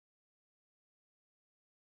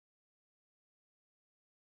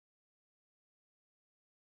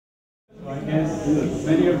I guess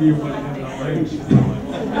many of you would have not heard this.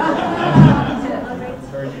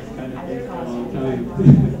 Heard this kind of thing for a long time.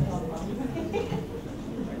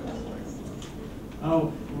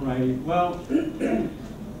 Oh, right. Well,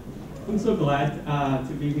 I'm so glad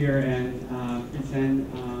to be here and present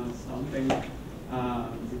something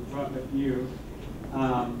in front of you.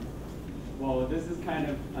 Well, this is kind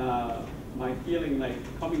of my feeling like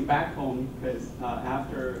coming back home, because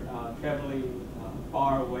after traveling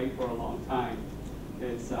far away for a long time,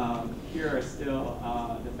 because here are still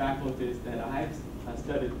the faculties that I've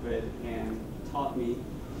studied with and taught me,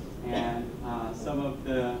 and some of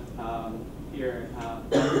the here,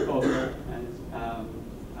 agriculture, and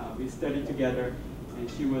we studied together, and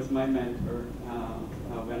she was my mentor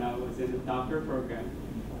when I was in the doctor program.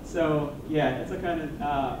 So yeah, it's a kind of,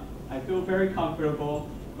 I feel very comfortable,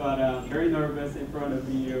 but very nervous in front of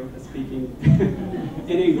you speaking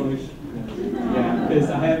in English. Yeah, because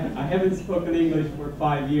I haven't spoken English for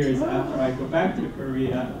 5 years after I go back to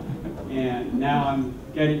Korea, and now I'm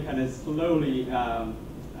getting kind of slowly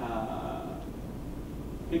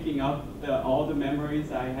picking up all the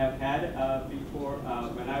memories I have had before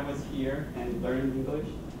when I was here and learning English.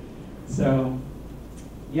 So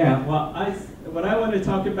yeah, well, what I want to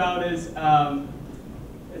talk about is I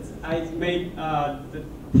made the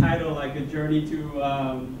title like a journey to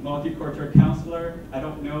multicultural counselor. I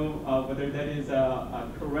don't know whether that is a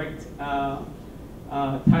correct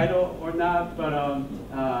title or not, but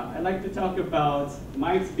I'd like to talk about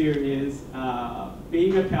my experience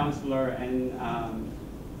being a counselor and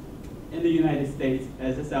in the United States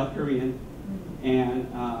as a South Korean, and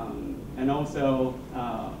also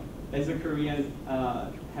as a Korean,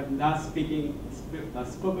 have not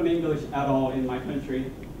spoken English at all in my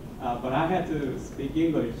country, but I had to speak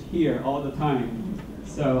English here all the time.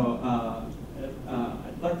 So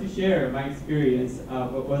I'd like to share my experience.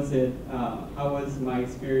 What was it? How was my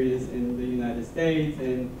experience in the United States,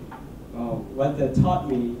 and what that taught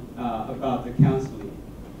me about the counseling.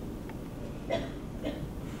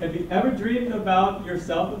 Have you ever dreamed about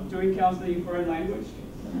yourself of doing counseling in foreign language?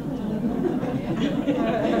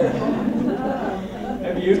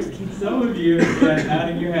 Have you? Some of you, yeah,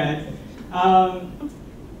 nodding your head.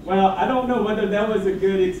 Well, I don't know whether that was a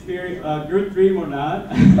good experience, good dream or not.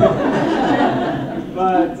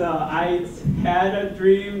 But I had a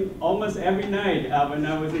dream almost every night when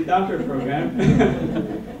I was in doctor program.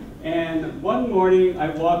 And one morning I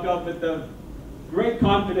woke up with the great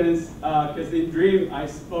confidence, because in dream I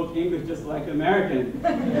spoke English just like American.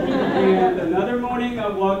 And another morning I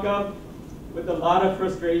woke up with a lot of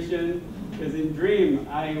frustration, because in dream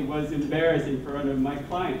I was embarrassed in front of my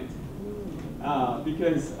client.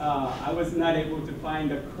 Because I was not able to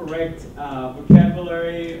find the correct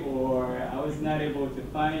vocabulary, or I was not able to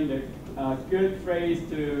find a good phrase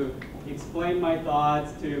to explain my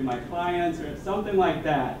thoughts to my clients, or something like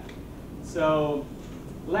that. So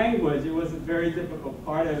language, it was a very difficult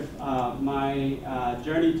part of my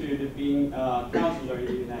journey to being a counselor in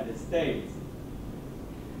the United States.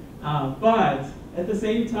 But at the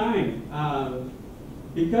same time,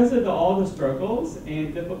 because of all the struggles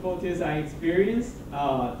and difficulties I experienced,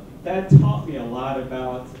 that taught me a lot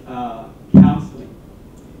about counseling.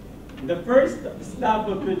 The first stop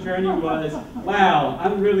of the journey was, wow,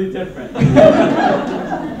 I'm really different.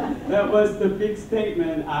 That was the big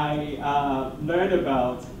statement I learned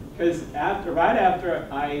about, because right after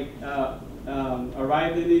I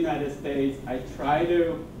arrived in the United States, I tried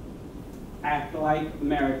to act like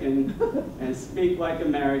American and speak like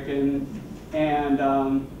American, and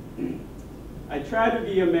I try to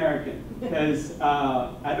be American, because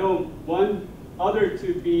I don't want others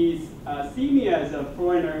to see me as a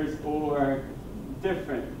foreigner or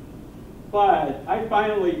different. But I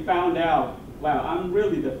finally found out, wow, I'm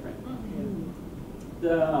really different.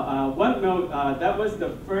 That was the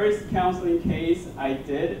first counseling case I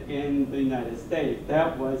did in the United States.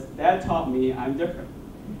 That taught me I'm different.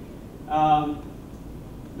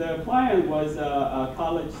 The client was a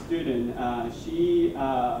college student. She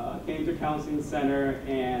came to counseling center,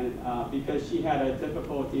 and because she had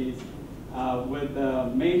difficulties with a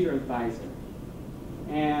major advisor.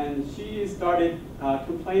 And she started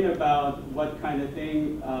complaining about what kind of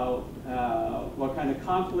thing, what kind of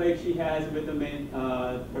conflict she has with the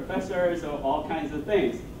professors, or all kinds of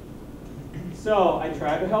things. So I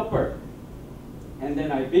tried to help her. And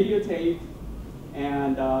then I videotaped,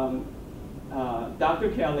 and Dr.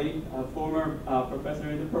 Kelly, a former professor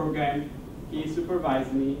in the program, he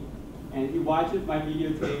supervised me, and he watched my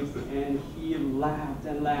videotapes, and he laughed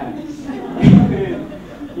and laughed.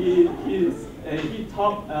 he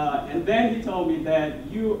talked, and then he told me that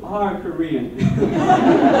you are Korean.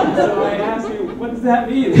 So I asked him, what does that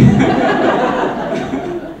mean?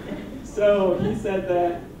 So he said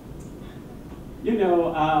that, you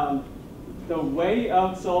know, the way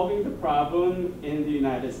of solving the problem in the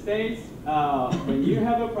United States, when you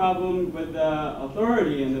have a problem with the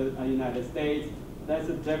authority in the United States, that's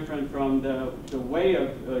different from the way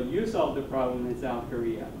of you solve the problem in South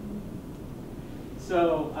Korea.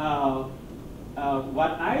 So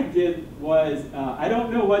what I did was, I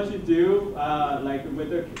don't know what you do, like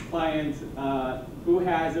with a client who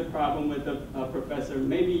has a problem with a professor.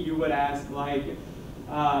 Maybe you would ask like,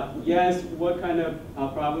 yes, what kind of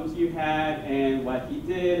problems you had and what he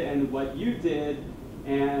did and what you did,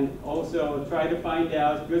 and also try to find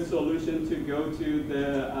out a good solution to go to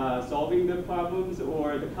the solving the problems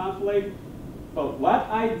or the conflict. But what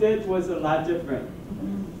I did was a lot different.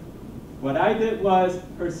 What I did was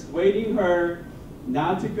persuading her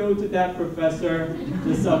not to go to that professor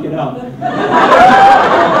to suck it up.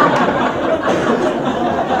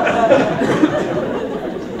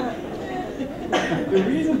 The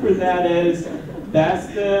reason for that is that's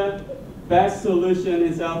the best solution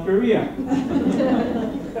in South Korea.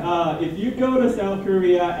 If you go to South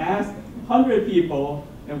Korea, ask 100 people,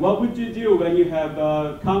 and what would you do when you have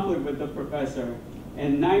a conflict with the professor?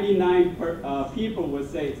 And 99 people would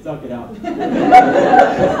say, suck it out.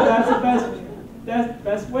 That's the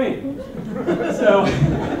best way.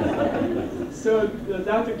 So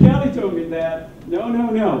Dr. Kelly told me that,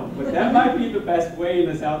 no, but that might be the best way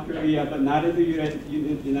in South Korea, but not in the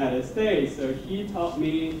United States. So he taught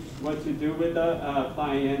me what to do with the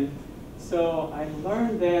client. So I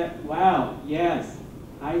learned that, wow, yes,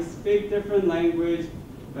 I speak different language,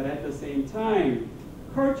 but at the same time,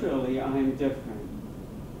 culturally, I'm different.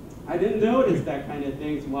 I didn't notice that kind of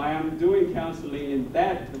things while I'm doing counseling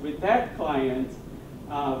with that client,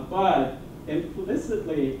 but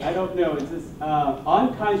implicitly, I don't know, it's just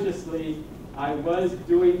unconsciously, I was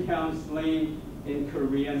doing counseling in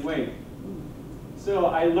Korean way. So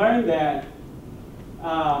I learned that,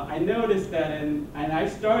 I noticed that, and I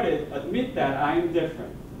started admit that I'm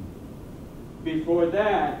different. Before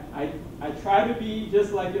that, I try to be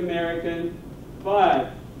just like American,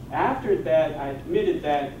 but after that, I admitted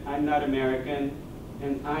that I'm not American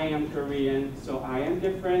and I am Korean, so I am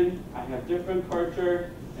different, I have different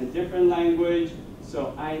culture and different language,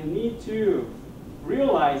 so I need to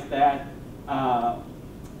realize that,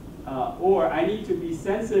 or I need to be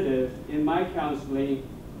sensitive in my counseling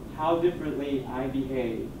how differently I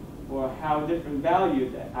behave or how different value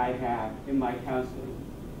that I have in my counseling.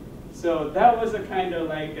 So that was a kind of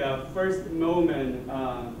like a first moment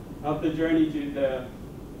of the journey to the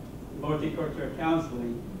multicultural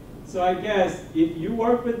counseling. So I guess if you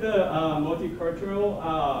work with the multicultural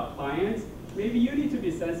clients, maybe you need to be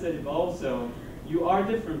sensitive also. You are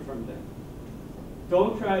different from them.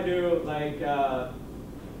 Don't try to like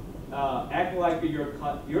act like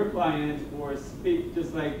your client or speak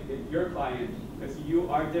just like your client, because you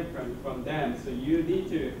are different from them. So you need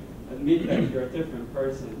to admit that you're a different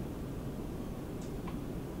person.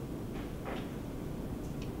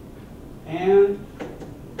 And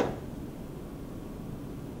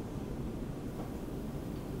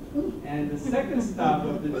the second stop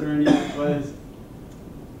of the journey was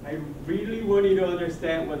I really wanted to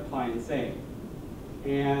understand what clients say.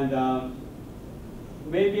 And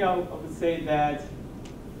maybe I would say that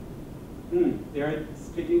they're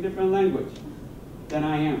speaking different language than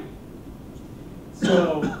I am.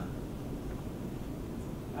 So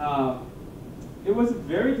it was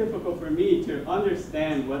very difficult for me to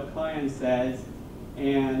understand what client says.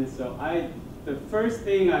 And so the first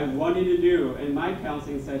thing I wanted to do in my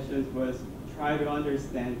counseling sessions was try to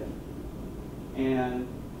understand them.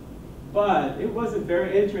 But it was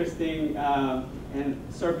very interesting and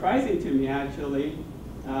surprising to me, actually.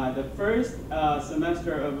 The first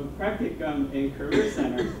semester of a practicum in Career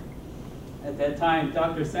Center, at that time,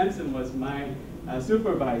 Dr. Sampson was my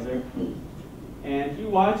supervisor. And he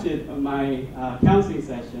watched it on my counseling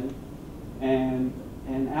session. And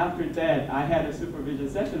after that, I had a supervision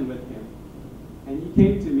session with him. And he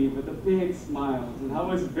came to me with a big smile. And I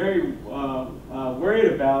was very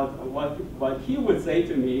worried about what he would say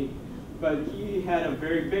to me. But he had a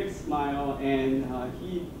very big smile, and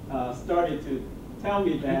he started to tell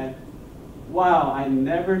me that, wow, I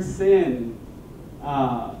never seen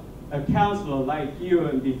a counselor like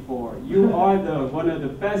you before. You are one of the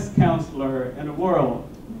best counselor in the world.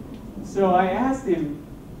 So I asked him,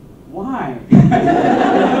 why? I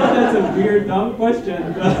know that's a weird, dumb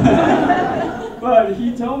question. But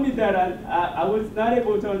he told me that I was not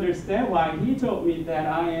able to understand why. He told me that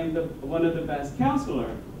I am one of the best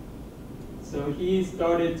counselors. So he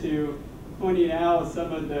started to pointing out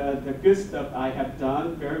some of the good stuff I have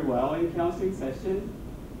done very well in counseling session.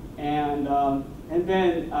 And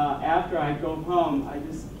then after I go home, I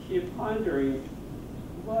just keep pondering,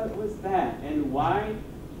 what was that? And why?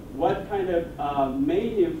 What kind of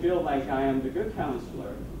made him feel like I am the good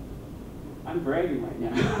counselor? I'm bragging right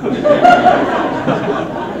now.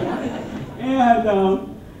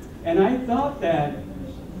 And I thought that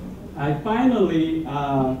I finally,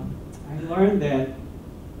 I learned that,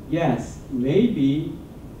 yes, maybe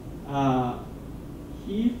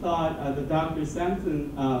he thought, the Dr.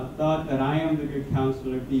 Sampson thought that I am the good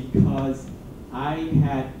counselor because I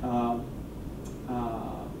had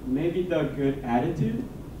maybe the good attitude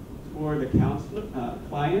toward the counselor,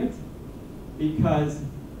 client, because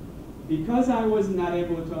I was not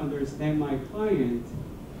able to understand my client.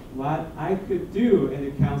 What I could do in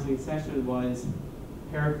the counseling session was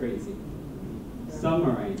paraphrasing,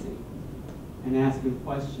 summarizing, and asking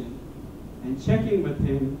questions, and checking with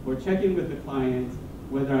him or checking with the client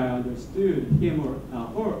whether I understood him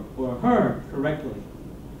or her correctly.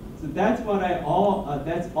 So that's what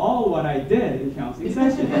that's all what I did in counseling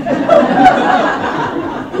session.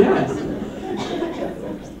 Yes.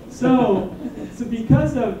 So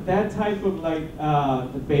because of that type of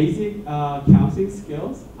the basic counseling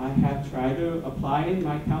skills, I have tried to apply in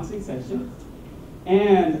my counseling session,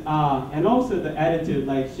 and also the attitude,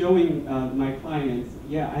 like showing my clients,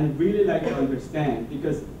 yeah, I really like to understand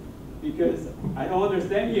because I don't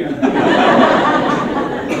understand you.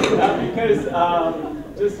 Because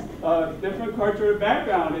just different cultural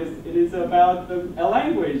background it is about a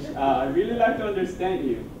language. I really like to understand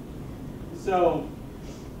you. So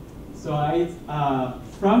I,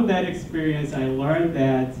 from that experience, I learned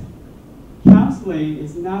that counseling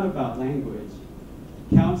is not about language.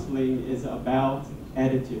 Counseling is about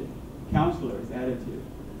attitude, counselor's attitude.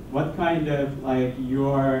 What kind of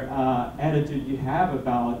your attitude you have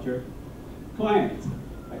about your client.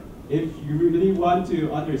 If you really want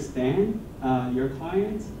to understand your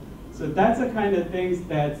client, so that's the kind of things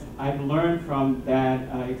that I've learned from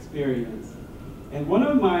that experience. And one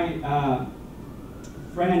of my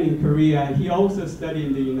friend in Korea, he also studied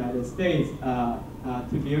in the United States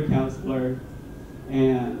to be a counselor,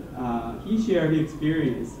 and he shared the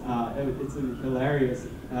experience. It's a hilarious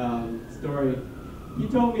story. He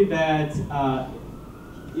told me that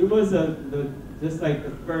it was just like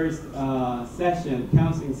the first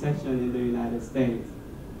counseling session in the United States.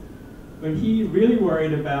 But he really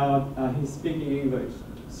worried about his speaking English.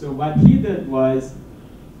 So what he did was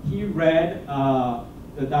he read Carl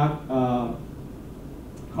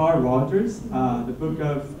Rogers, the book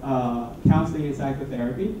of counseling and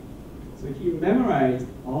psychotherapy. So he memorized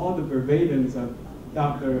all the verbatims of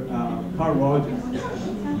Dr. Carl Rogers.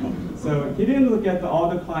 So he didn't look at all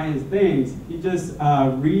the client's things. He just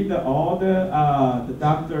read all the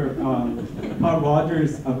Dr. Carl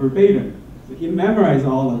Rogers verbatim. So he memorized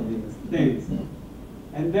all of these things.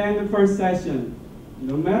 And then the first session,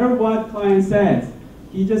 no matter what client says,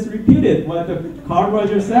 he just repeated what the Carl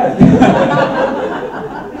Rogers said.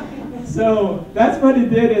 So that's what he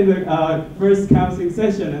did in the first counseling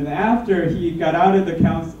session. And after he got out of the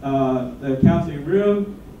counseling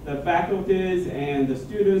room, the faculties and the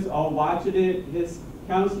students all watched his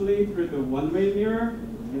counseling through the one-way mirror,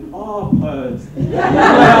 and all buzzed.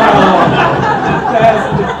 Wow,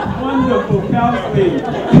 that's wonderful counseling.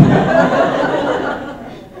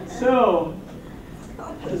 So,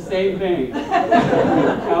 the same thing.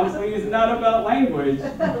 Counseling is not about language.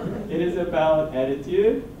 It is about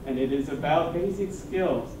attitude, and it is about basic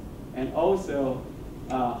skills, and also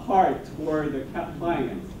heart toward the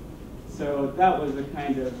client. So that was a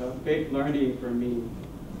kind of a big learning for me.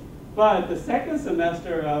 But the second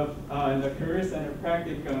semester of the Career Center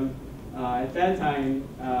Practicum, at that time,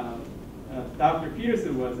 Dr.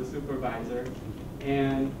 Peterson was a supervisor.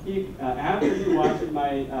 And he, after he watched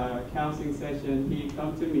my counseling session, he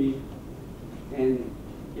come to me and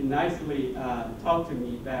he nicely talked to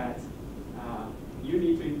me that you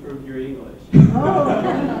need to improve your English.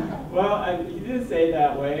 Oh. Well, he didn't say it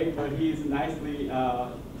that way, but he's nicely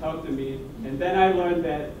talked to me. And then I learned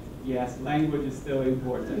that, yes, language is still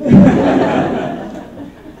important.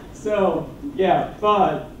 So, yeah,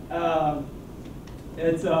 but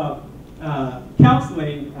it's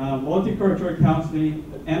counseling, multicultural counseling,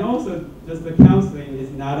 and also just the counseling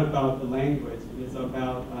is not about the language. It's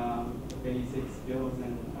about basic skills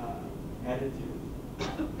and attitude.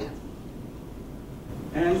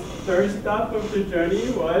 And third stop of the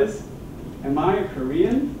journey was, am I a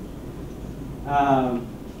Korean?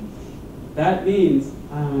 that means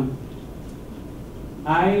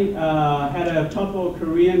I had a couple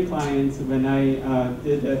Korean clients when I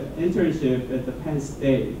did an internship at the Penn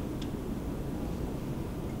State.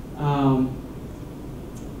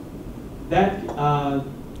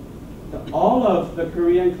 All of the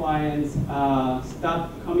Korean clients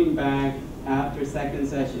stopped coming back after second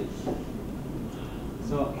session.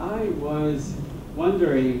 So I was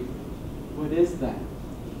wondering, what is that?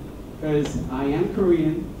 Because I am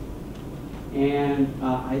Korean, and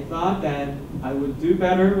I thought that I would do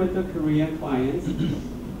better with the Korean clients.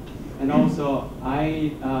 And also,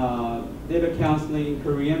 I did a counseling in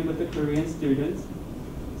Korean with the Korean students.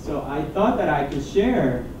 So I thought that I could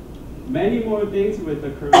share many more things with the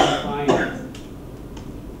Korean clients.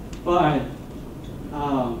 But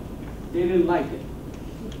they didn't like it.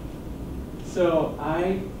 So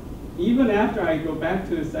even after I go back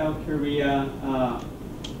to South Korea,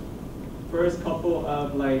 first couple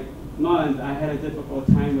of months, I had a difficult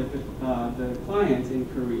time with the clients in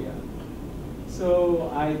Korea. So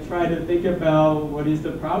I try to think about what is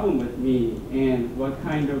the problem with me and what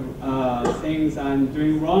kind of things I'm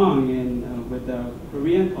doing wrong with the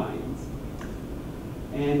Korean clients.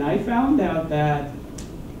 And I found out that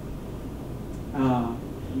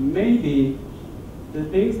maybe the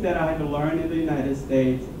things that I had learned in the United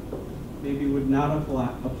States maybe would not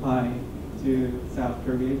apply to South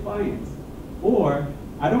Korean clients. Or,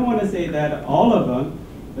 I don't want to say that all of them,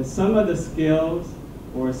 but some of the skills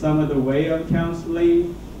or some of the way of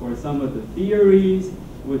counseling or some of the theories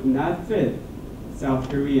would not fit South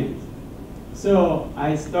Koreans. So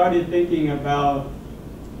I started thinking about,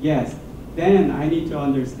 yes, then I need to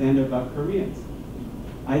understand about Koreans.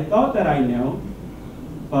 I thought that I know,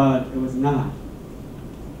 but it was not.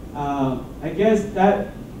 I guess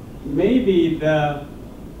that may be the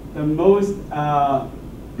most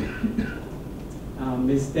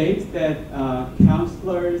mistakes that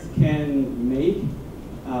counselors can make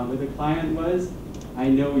with a client was, I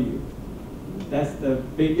know you. That's the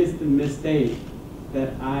biggest mistake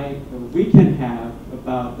that we can have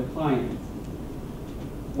about the client.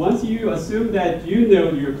 Once you assume that you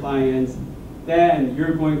know your clients, then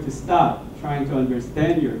you're going to stop trying to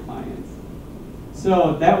understand your clients.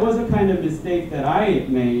 So that was a kind of mistake that I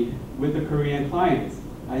made with the Korean clients.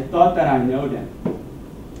 I thought that I know them,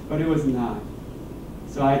 but it was not.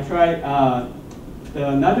 So I tried,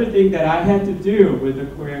 another thing that I had to do with the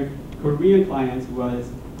Korean clients was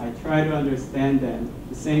I tried to understand them.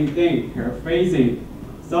 The same thing, paraphrasing,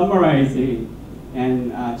 summarizing,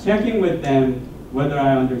 and checking with them whether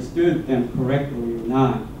I understood them correctly or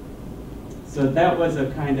not. So that was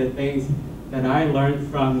a kind of things that I learned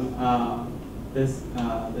from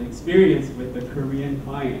the experience with the Korean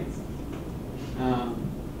clients.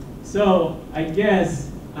 So I guess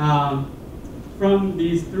from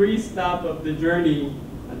these 3 stops of the journey,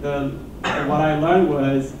 what I learned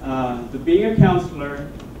was being a counselor,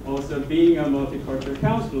 also being a multicultural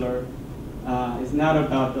counselor, is not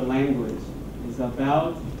about the language. It's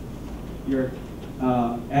about your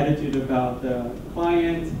attitude about the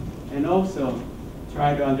client, and also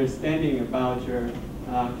try to understanding about your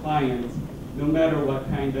clients, no matter what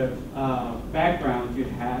kind of background you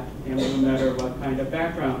have, and no matter what kind of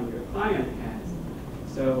background your client has.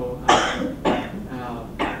 So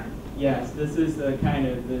yes, this is the kind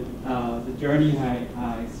of the journey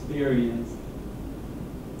I experienced.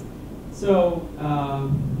 So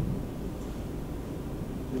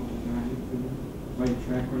right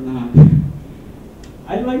track or not?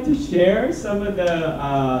 I'd like to share some of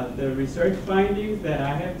the research findings that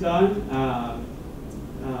I have done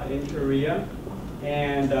in Korea,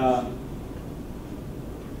 and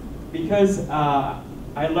because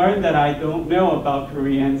I learned that I don't know about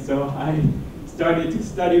Korean, so I started to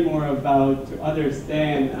study more to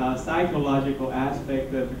understand psychological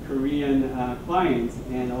aspect of Korean clients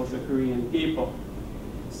and also Korean people.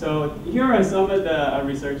 So here are some of the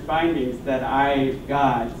research findings that I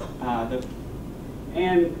got.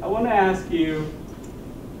 And I want to ask you,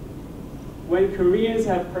 when Koreans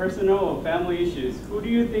have personal or family issues, who do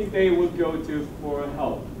you think they would go to for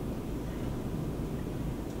help?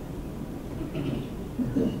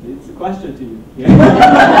 It's a question to you. Yeah.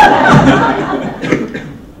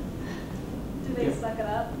 Do they suck it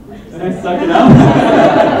up? Suck it up?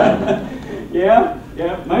 Yeah,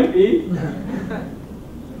 might be.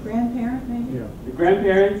 Grandparent, maybe? Yeah. The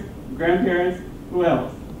grandparents, who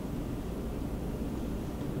else?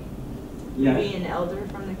 Maybe Yes. an elder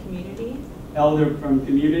from the community? Elder from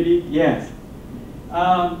community, yes.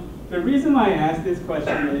 The reason why I ask this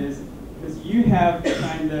question is because you have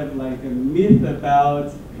kind of like a myth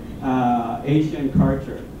about Asian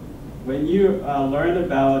culture. when you learn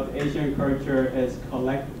about Asian culture as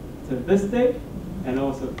collectivistic and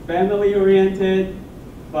also family-oriented,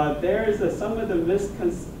 but there is some of the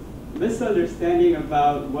misunderstanding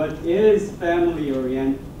about what is family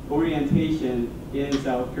orientation in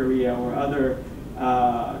South Korea or other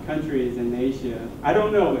countries in Asia. I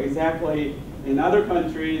don't know exactly in other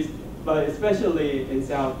countries, but especially in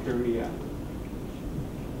South Korea.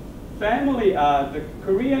 The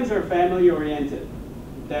Koreans are family-oriented.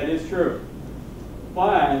 That is true.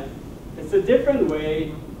 But it's a different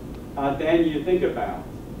way than you think about.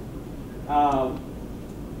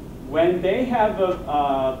 When they have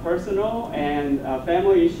personal and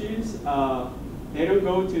family issues, they don't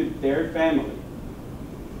go to their family.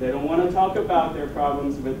 They don't want to talk about their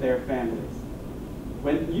problems with their families.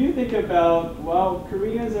 When you think about, well,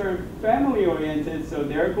 Koreans are family-oriented, so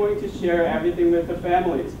they're going to share everything with the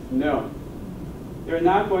families. No, they're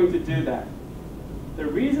not going to do that. The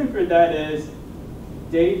reason for that is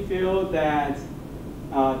they feel that,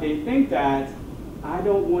 they think that I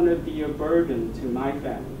don't want to be a burden to my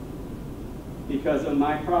family because of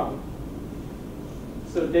my problem.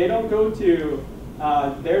 So they don't go to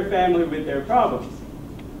their family with their problems.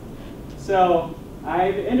 So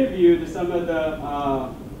I've interviewed some of the,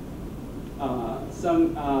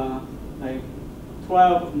 like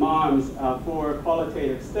 12 moms for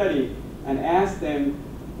qualitative study and asked them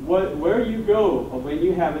where you go when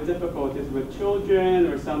you have difficulties with children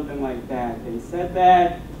or something like that. They said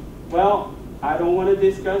that, well, I don't want to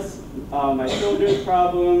discuss my children's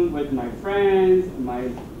problem with my friends,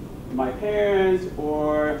 my parents,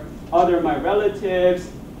 or my relatives.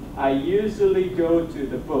 I usually go to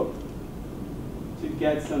the book to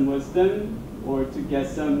get some wisdom or to get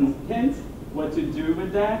some hint what to do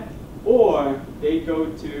with that, or they go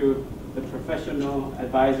to the professional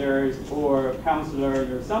advisors or counselors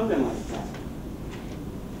or something like that.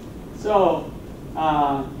 So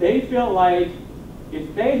they feel like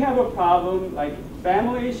if they have a problem, like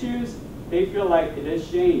family issues, they feel like it is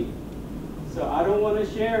shame. So I don't want to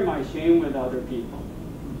share my shame with other people.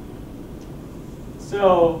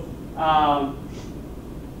 So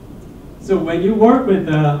so when you work with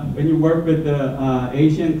the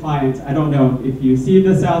Asian clients, I don't know if you see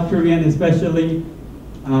the South Korean especially.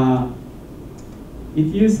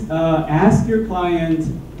 If you ask your client,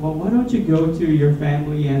 well, why don't you go to your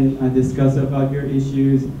family and discuss about your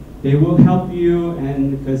issues? They will help you,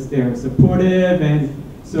 and because they're supportive, and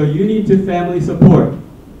so you need to family support.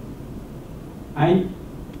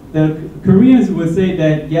 The Koreans would say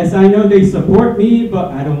that, yes, I know they support me,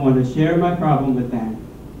 but I don't want to share my problem with them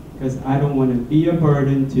because I don't want to be a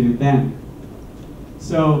burden to them.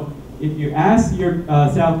 So if you ask your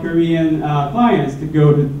South Korean clients to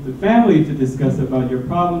go to the family to discuss about your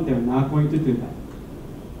problem, they're not going to do that.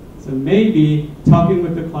 So maybe talking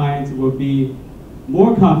with the clients will be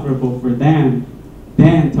more comfortable for them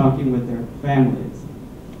than talking with their families.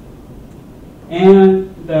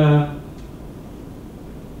 And the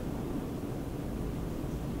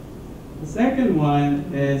second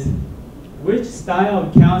one is, which style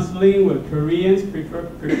of counseling would Koreans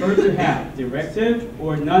prefer to have, directive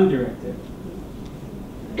or non-directive?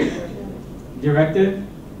 Directive?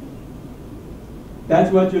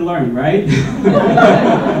 That's what you learn, right?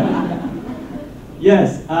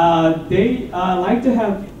 Yes, they like to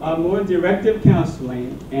have more directive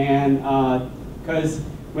counseling, and because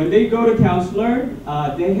when they go to counselor,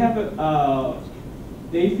 they have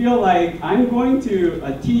they feel like I'm going to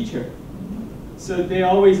a teacher. So they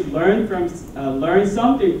always learn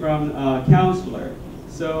something from a counselor.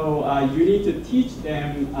 So you need to teach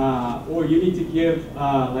them, or you need to give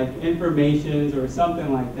like information or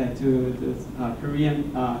something like that to the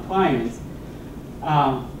Korean clients.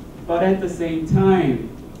 But at the same time,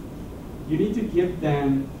 you need to give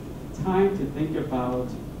them time to think about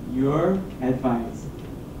your advice.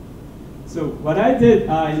 So what I did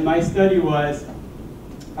in my study was,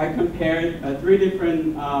 I compared 3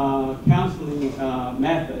 different counseling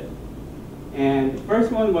methods. And the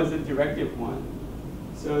first one was a directive one.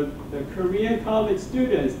 So the Korean college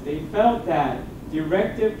students, they felt that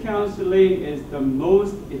directive counseling is the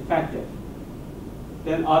most effective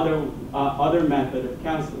than other method of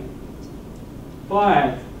counseling.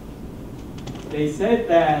 But they said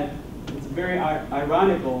that, it's very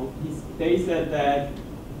ironical, they said that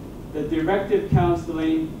the directive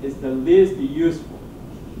counseling is the least useful.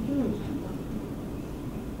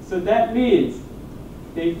 So that means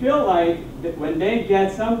they feel like that when they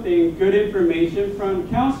get something, good information from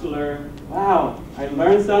counselor, wow, I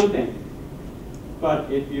learned something.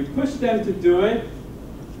 But if you push them to do it,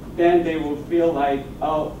 then they will feel like,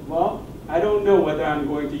 oh, well, I don't know whether I'm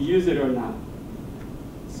going to use it or not.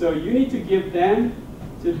 So you need to give them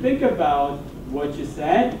to think about what you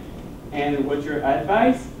said and what your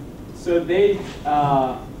advice. So they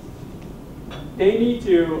need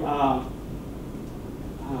to, I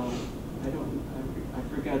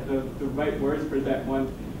forgot the right words for that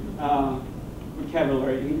one.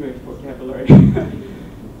 Vocabulary, English vocabulary.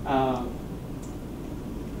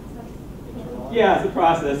 Yeah, it's a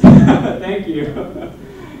process. Thank you.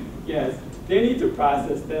 Yes, they need to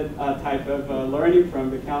process that type of learning from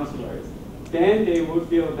the counselors. Then they will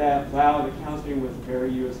feel that, wow, the counseling was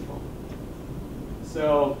very useful.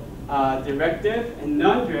 So directive and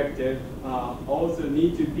non-directive also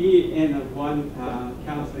need to be in one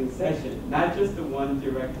counseling session, not just the one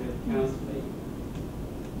directive counseling.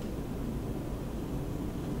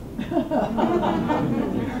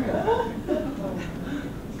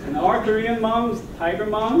 And our Korean moms, Tiger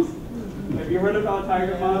Moms, have you heard about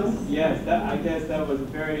Tiger Moms? Yes, I guess that was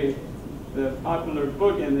the popular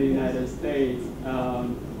book in the United States.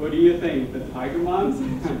 What do you think, the Tiger Moms?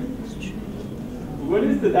 What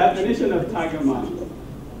is the definition of Tiger Mom?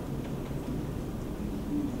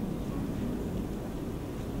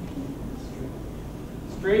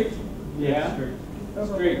 Straight? Yeah.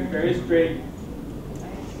 Straight, very straight.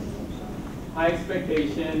 High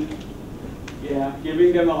expectation. Yeah,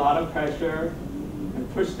 giving them a lot of pressure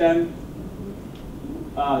and push them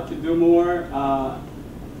to do more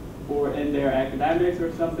or in their academics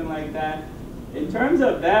or something like that. In terms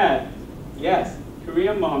of that, yes,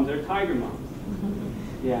 Korean moms are Tiger Moms.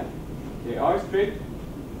 Yeah, they are strict,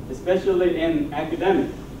 especially in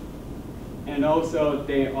academics. And also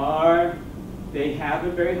they have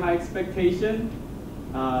a very high expectation,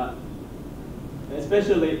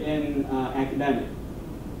 especially in academic.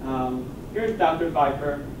 Here's Dr.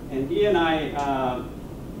 Viper, and he and I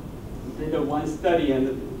did one study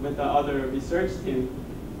with the other research team,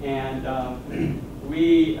 and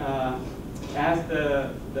we asked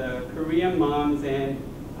the Korean moms and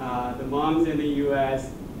the moms in the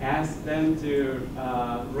U.S., asked them to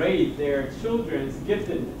rate their children's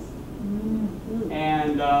giftedness.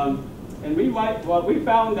 And what we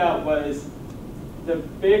found out was the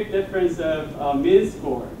big difference of mean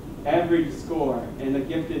score, average score, and the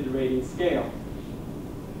gifted rating scale.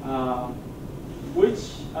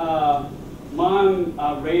 Which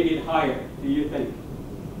mom rated higher, do you think?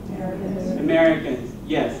 Americans,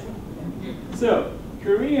 yes. So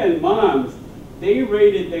Korean moms, they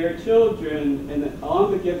rated their children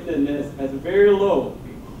on the giftedness as very low,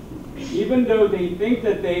 even though they think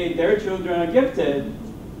that their children are gifted,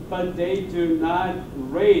 but they do not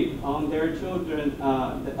rate on their children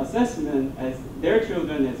the assessment as their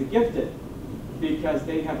children as gifted, because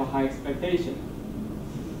they have a high expectation.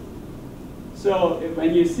 So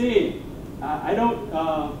when you see, I don't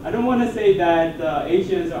want to say that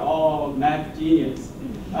Asians are all math genius.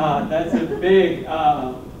 That's a big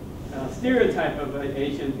stereotype of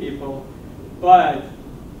Asian people, but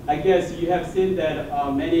I guess you have seen that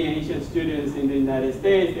many Asian students in the United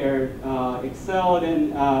States, they're excelled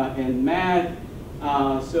in math,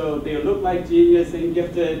 so they look like genius and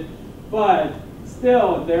gifted, but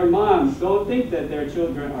still their moms don't think that their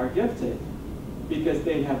children are gifted because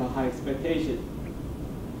they have a high expectation.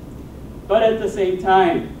 But at the same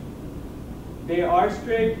time, they are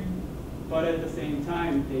strict, but at the same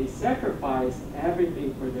time, they sacrifice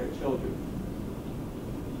everything for their children.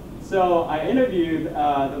 So I interviewed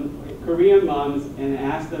the Korean moms and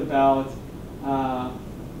asked about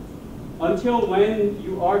until when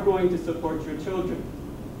you are going to support your children.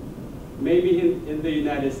 Maybe in the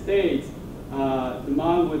United States, the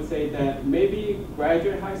mom would say that maybe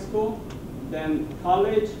graduate high school, then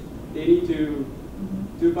college, they need to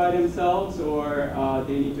do by themselves, or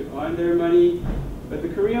they need to earn their money. But the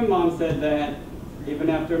Korean mom said that even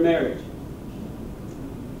after marriage.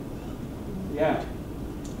 Yeah.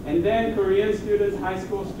 And then Korean students, high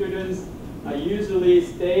school students, usually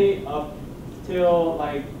stay up till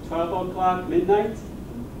like 12 o'clock, midnight,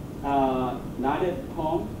 not at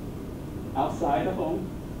home, outside of home,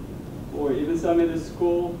 or even some in the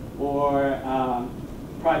school or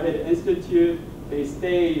private institute. They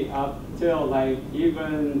stay up till like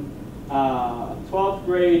even 12th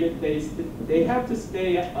grade. They have to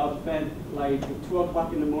stay up at like 2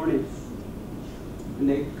 o'clock in the morning, and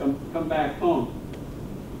they come back home.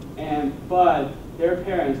 But their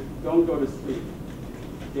parents don't go to sleep.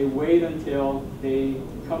 They wait until they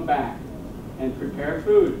come back and prepare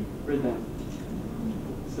food for them.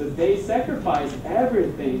 So they sacrifice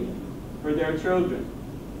everything for their children.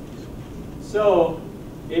 So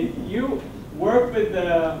if you work with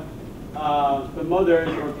the mothers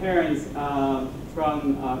or parents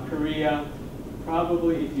from Korea,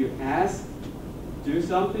 probably if you ask, do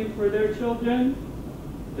something for their children,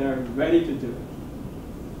 they're ready to do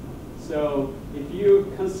it. So if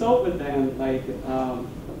you consult with them, like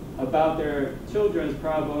about their children's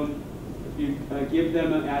problem, if you give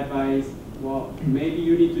them an advice, well, maybe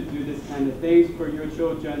you need to do this kind of things for your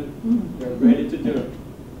children, they're ready to do it.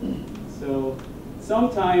 So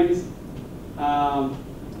sometimes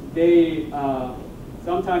they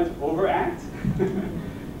sometimes overact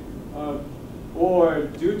or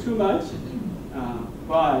do too much,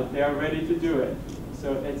 but they are ready to do it.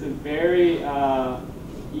 So it's a very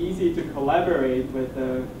easy to collaborate with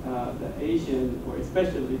the Asian or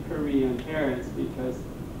especially Korean parents because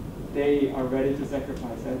they are ready to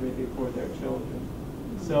sacrifice everything for their children.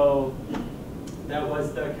 So that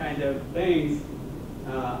was the kind of things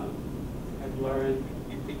I've learned.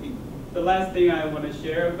 The last thing I want to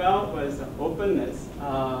share about was openness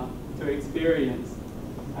to experience.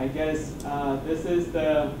 I guess this is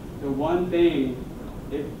the one thing,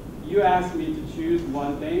 if you ask me to choose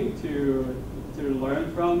one thing to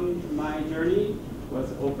learn from my journey,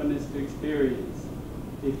 was openness to experience.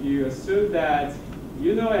 If you assume that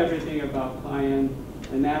you know everything about client,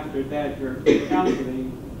 and after that your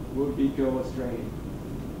counseling will go astray.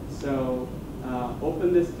 So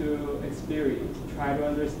openness to experience. Try to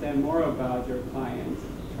understand more about your clients.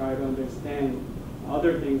 Try to understand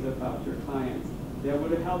other things about your clients. That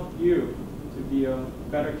would help you to be a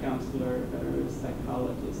better counselor, better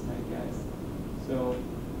psychologist, I guess. So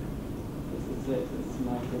this is it. This is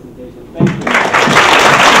my presentation. Thank you.